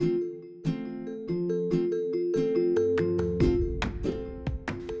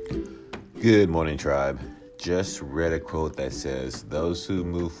Good morning, tribe. Just read a quote that says, "Those who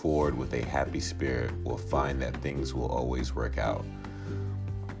move forward with a happy spirit will find that things will always work out."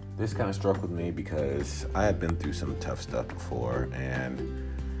 This kind of struck with me because I have been through some tough stuff before and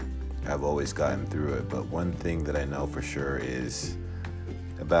I've always gotten through it. But one thing that I know for sure is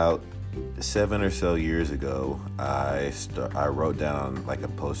about 7 or so years ago, I wrote down like a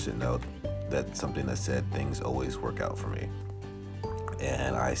post-it note something that said, "Things always work out for me."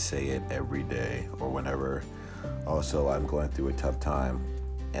 And I say it every day or whenever also I'm going through a tough time.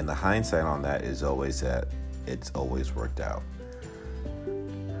 And the hindsight on that is always that it's always worked out.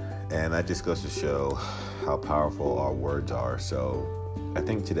 And that just goes to show how powerful our words are. So I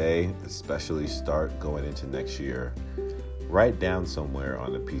think today, especially start going into next year, write down somewhere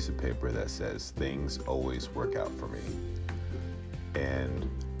on a piece of paper that says things always work out for me. And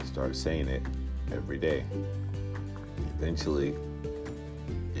start saying it every day. Eventually,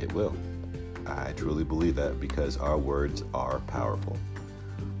 it will. I truly believe that because our words are powerful.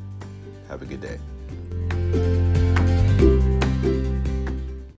 Have a good day.